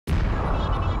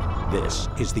This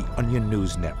is the Onion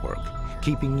News Network,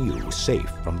 keeping you safe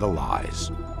from the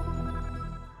lies.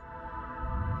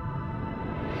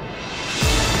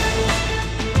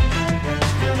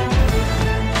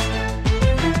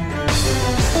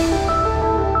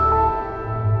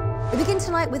 We begin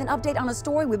tonight with an update on a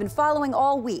story we've been following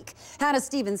all week. Hannah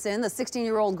Stevenson, the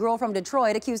 16-year-old girl from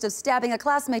Detroit, accused of stabbing a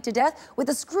classmate to death with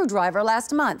a screwdriver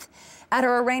last month. At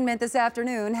her arraignment this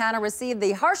afternoon, Hannah received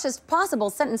the harshest possible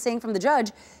sentencing from the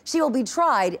judge. She will be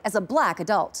tried as a black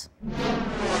adult.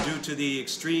 Due to the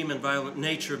extreme and violent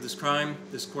nature of this crime,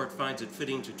 this court finds it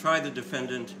fitting to try the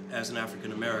defendant as an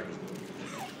African American.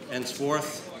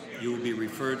 Henceforth, you will be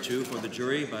referred to for the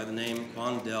jury by the name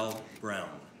Quandell Brown.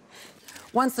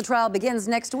 Once the trial begins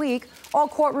next week, all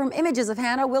courtroom images of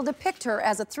Hannah will depict her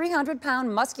as a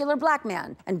 300-pound muscular black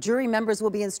man, and jury members will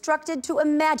be instructed to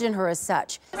imagine her as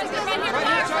such.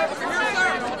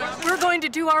 We're going to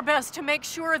do our best to make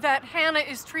sure that Hannah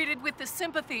is treated with the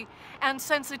sympathy and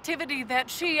sensitivity that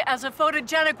she, as a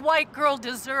photogenic white girl,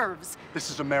 deserves.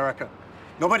 This is America.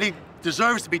 Nobody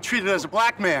deserves to be treated as a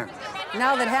black man.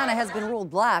 Now that Hannah has been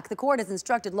ruled black, the court has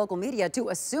instructed local media to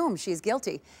assume she's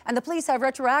guilty, and the police have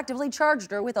retroactively charged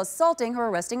her with assaulting her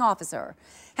arresting officer.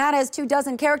 Hannah's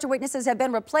 24 character witnesses have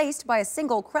been replaced by a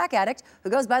single crack addict who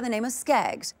goes by the name of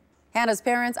Skaggs. Hannah's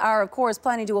parents are, of course,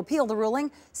 planning to appeal the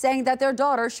ruling, saying that their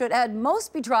daughter should at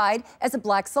most be tried as a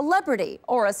black celebrity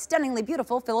or a stunningly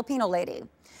beautiful Filipino lady.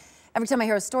 Every time I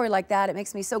hear a story like that, it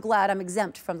makes me so glad I'm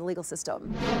exempt from the legal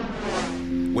system.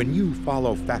 When you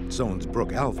follow Fact Zone's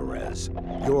Brooke Alvarez,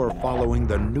 you're following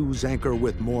the news anchor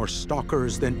with more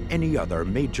stalkers than any other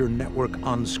major network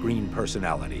on-screen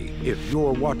personality. If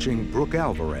you're watching Brooke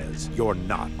Alvarez, you're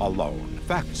not alone.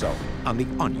 Fact Zone on the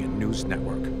Onion News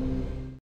Network.